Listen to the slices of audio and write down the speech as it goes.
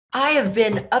I have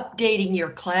been updating your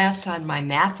class on my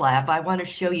math lab. I want to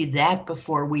show you that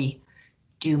before we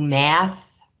do math.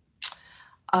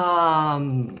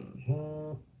 Hello,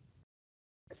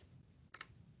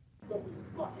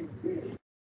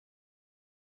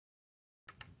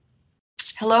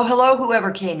 hello,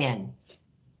 whoever came in.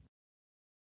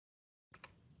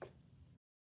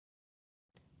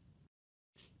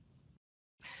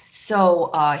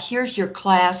 So here's your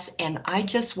class, and I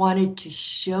just wanted to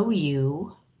show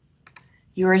you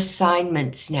your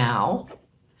assignments now.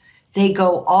 They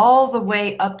go all the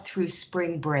way up through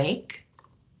spring break.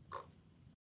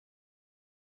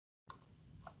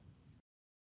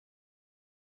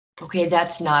 Okay,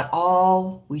 that's not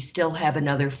all. We still have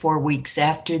another 4 weeks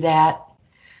after that.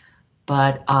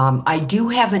 But I do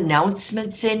have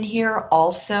announcements in here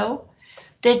also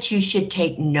that you should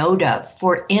take note of.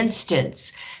 For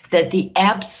instance, that the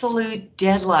absolute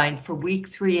deadline for week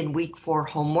 3 and week 4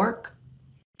 homework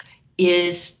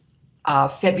is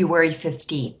February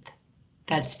 15th.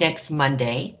 That's next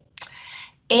Monday.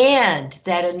 And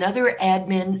that another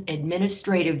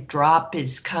administrative drop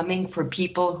is coming for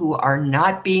people who are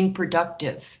not being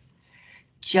productive.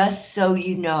 Just so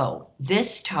you know,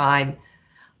 this time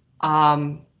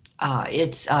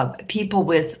it's people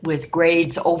with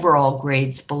grades, overall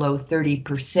grades below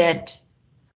 30%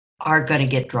 are going to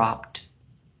get dropped.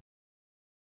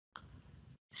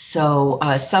 So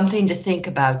something to think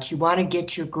about. You want to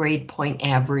get your grade point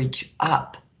average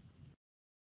up.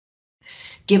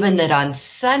 Given that on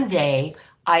Sunday,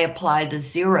 I apply the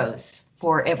zeros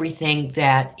for everything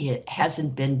that it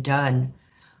hasn't been done,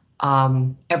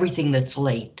 everything that's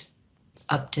late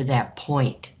up to that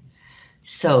point.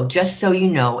 So just so you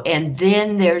know, and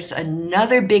then there's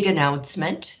another big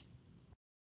announcement.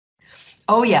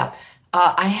 Oh yeah,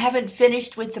 I haven't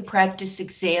finished with the practice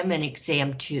exam and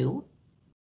exam 2.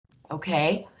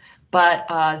 Okay,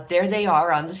 but there they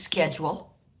are on the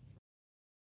schedule.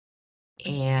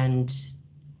 And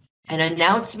an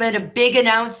announcement, a big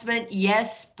announcement.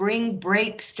 Yes, spring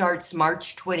break starts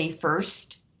March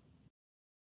 21st.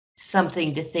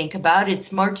 Something to think about.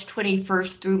 It's March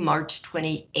 21st through March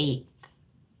 28th.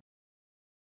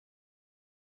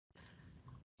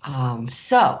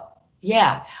 So,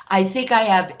 yeah, I think I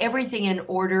have everything in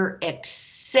order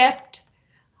except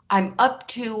I'm up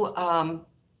to,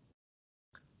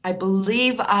 I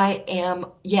believe I am,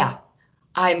 yeah,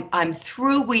 I'm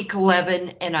through week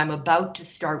 11 and I'm about to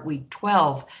start week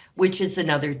 12, which is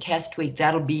another test week.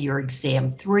 That'll be your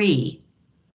exam 3.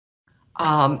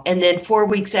 And then 4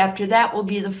 weeks after that will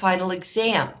be the final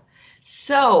exam.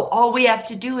 So all we have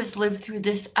to do is live through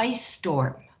this ice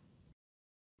storm.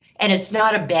 And it's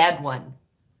not a bad one.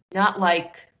 Not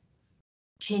like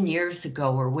 10 years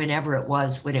ago or whenever it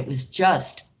was, when it was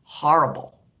just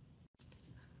horrible.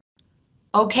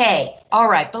 Okay, all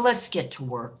right, but let's get to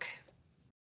work.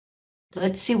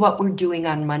 Let's see what we're doing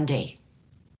on Monday,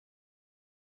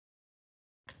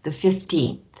 the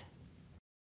 15th.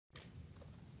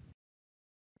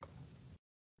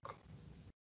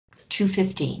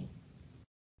 $2.15.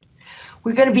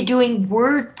 We're going to be doing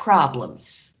word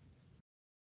problems.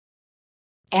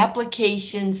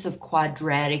 Applications of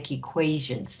quadratic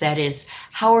equations. That is,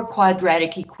 how are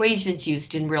quadratic equations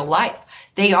used in real life?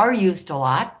 They are used a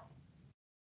lot.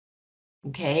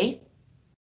 Okay.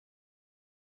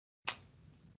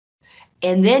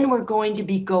 And then we're going to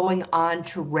be going on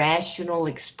to rational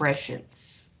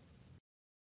expressions.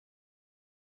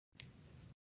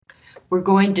 We're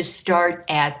going to start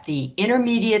at the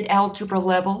intermediate algebra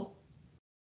level,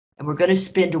 and we're going to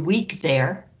spend a week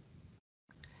there.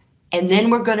 And then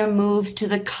we're going to move to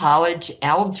the college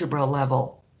algebra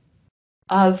level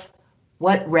of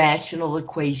what rational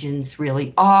equations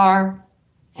really are,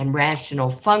 and rational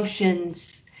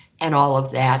functions, and all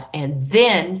of that. And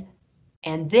then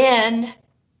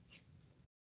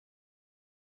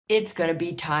it's going to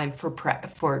be time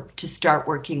to start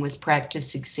working with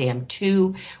practice exam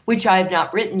 2, which I have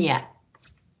not written yet.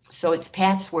 So it's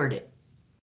passworded.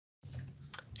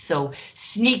 So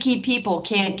sneaky people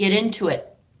can't get into it.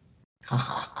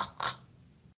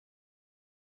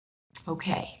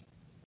 Okay.